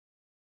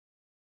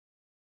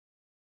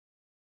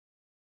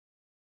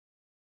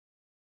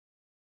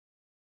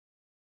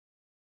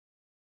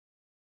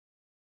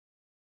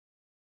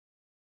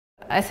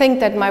I think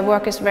that my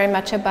work is very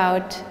much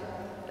about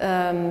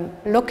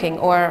looking,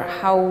 or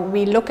how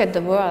we look at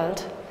the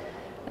world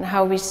and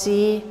how we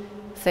see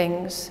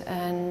things,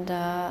 and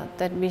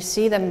that we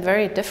see them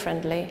very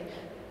differently.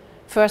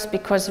 First,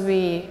 because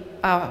we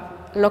are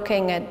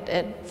looking at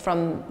it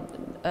from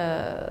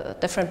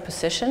different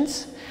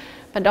positions,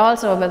 but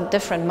also with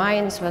different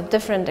minds, with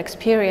different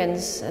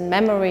experience and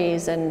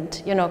memories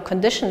and, you know,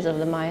 conditions of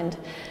the mind.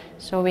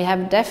 So we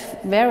have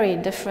very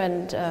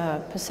different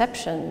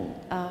perception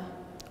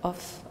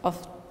of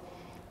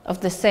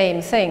the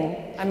same thing.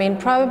 I mean,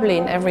 probably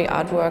in every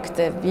artwork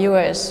the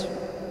viewer is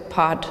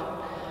part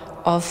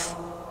of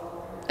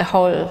a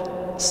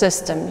whole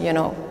system, you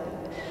know,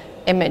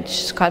 image,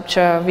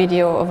 sculpture,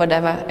 video, or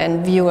whatever,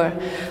 and viewer.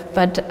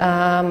 But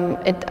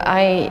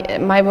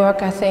my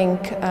work, I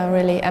think,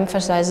 really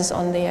emphasizes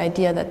on the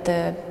idea that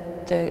the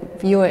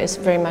viewer is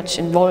very much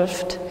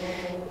involved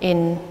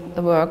in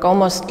the work,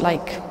 almost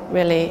like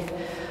really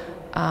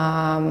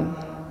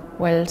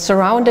well,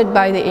 surrounded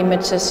by the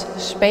images,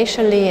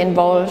 spatially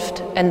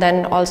involved, and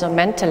then also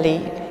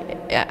mentally.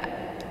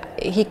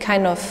 He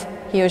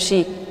or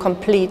she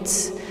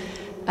completes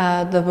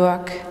the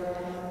work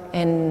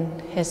in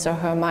his or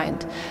her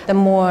mind. The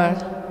more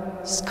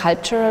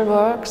sculptural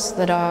works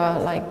that are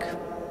like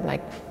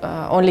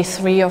only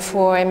 3 or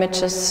 4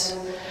 images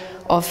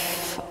of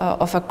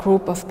a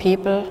group of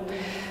people,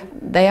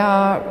 they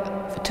are,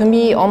 to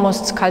me,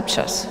 almost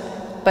sculptures.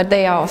 But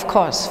they are, of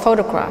course,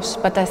 photographs.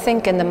 But I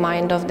think in the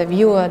mind of the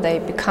viewer they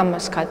become a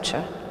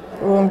sculpture.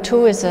 Room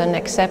 2 is an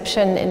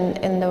exception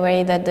in the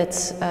way that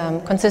it's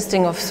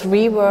consisting of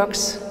 3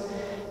 works,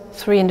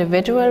 3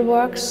 individual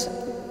works,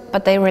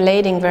 but they're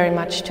relating very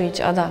much to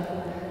each other.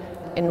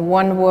 In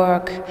one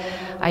work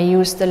I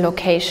use the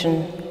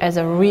location as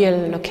a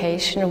real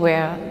location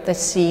where the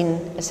scene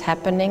is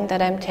happening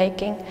that I'm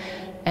taking,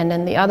 and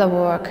in the other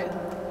work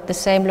the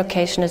same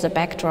location is a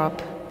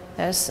backdrop.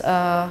 There's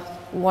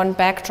one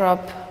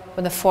backdrop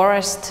with a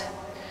forest.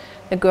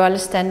 The girl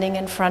is standing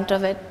in front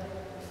of it,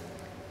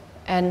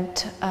 and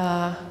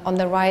on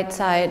the right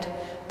side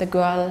the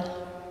girl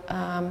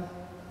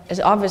is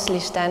obviously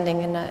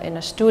standing in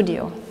a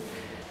studio.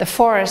 The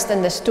forest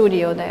and the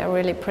studio, they are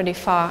really pretty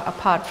far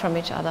apart from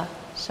each other,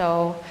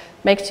 so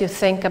makes you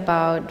think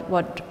about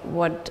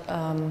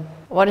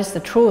what is the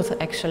truth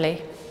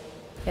actually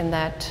in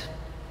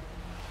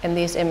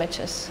these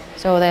images.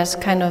 So there's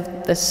kind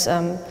of this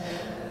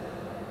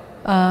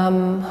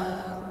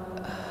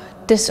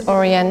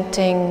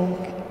disorienting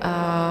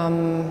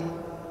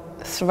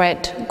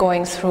thread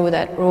going through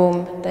that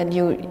room, that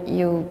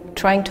you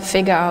trying to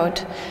figure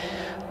out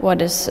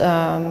what is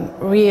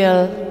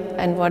real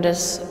and what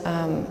is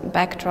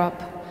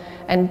backdrop.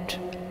 And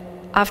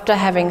after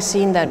having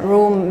seen that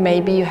room,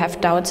 maybe you have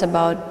doubts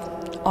about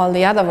all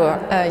the other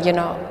work,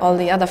 all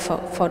the other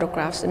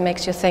photographs. It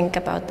makes you think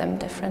about them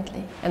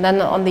differently. And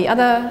then on the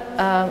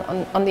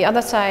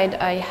other side,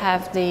 I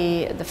have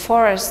the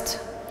forest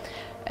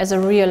as a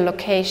real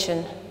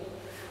location.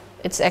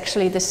 It's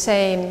actually the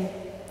same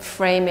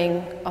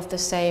framing of the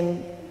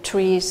same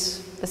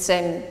trees, the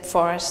same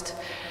forest,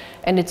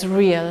 and it's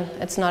real.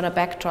 It's not a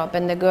backdrop.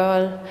 And the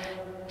girl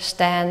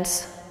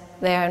stands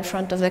there in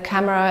front of the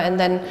camera, and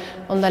then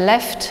on the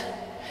left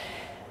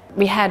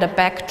we had a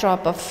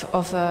backdrop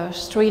of a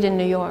street in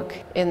New York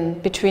in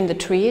between the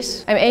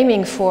trees. I'm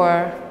aiming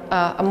for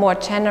a more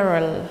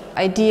general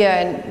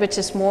idea, which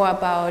is more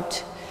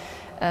about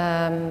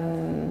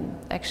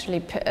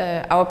actually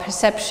our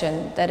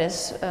perception that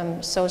is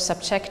so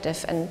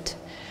subjective, and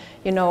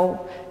you know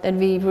that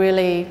we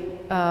really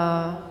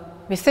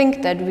we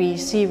think that we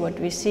see what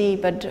we see,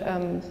 but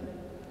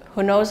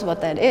who knows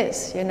what that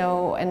is, you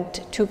know? And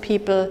 2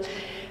 people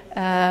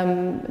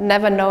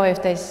never know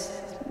if they,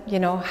 you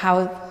know,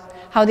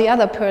 how the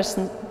other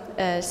person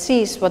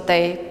sees what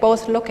they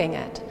both looking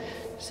at.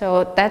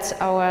 So that's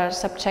our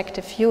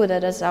subjective view,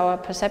 that is our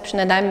perception,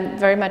 and I'm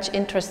very much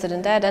interested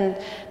in that, and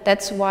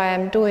that's why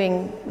I'm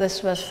doing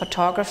this with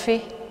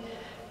photography.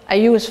 I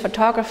use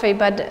photography,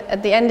 but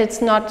at the end it's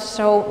not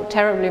so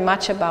terribly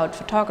much about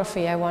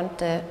photography. I want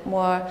the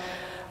more,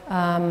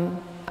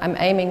 I'm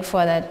aiming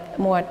for that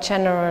more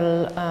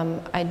general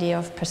idea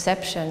of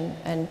perception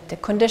and the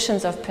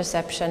conditions of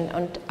perception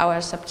and our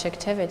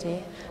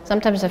subjectivity.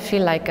 Sometimes I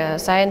feel like a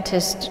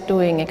scientist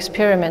doing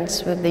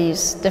experiments with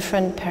these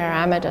different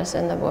parameters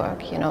in the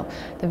work, you know,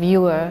 the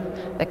viewer,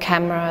 the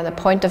camera, the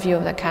point of view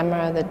of the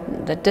camera,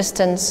 the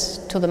distance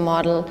to the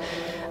model,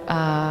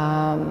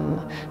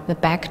 the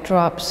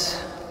backdrops,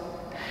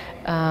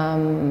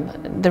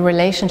 the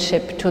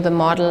relationship to the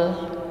model,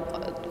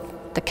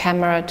 the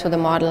camera to the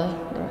model,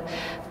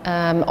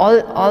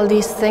 all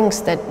these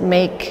things that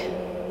make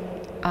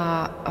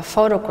a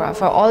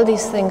photograph, or all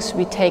these things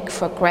we take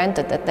for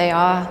granted that they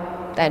are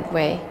that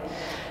way,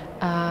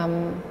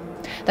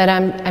 that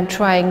I'm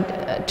trying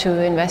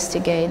to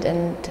investigate,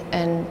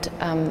 and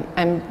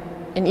I'm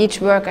in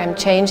each work I'm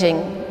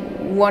changing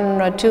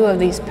 1 or 2 of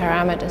these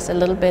parameters a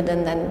little bit,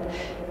 and then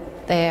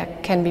they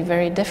can be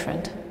very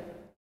different.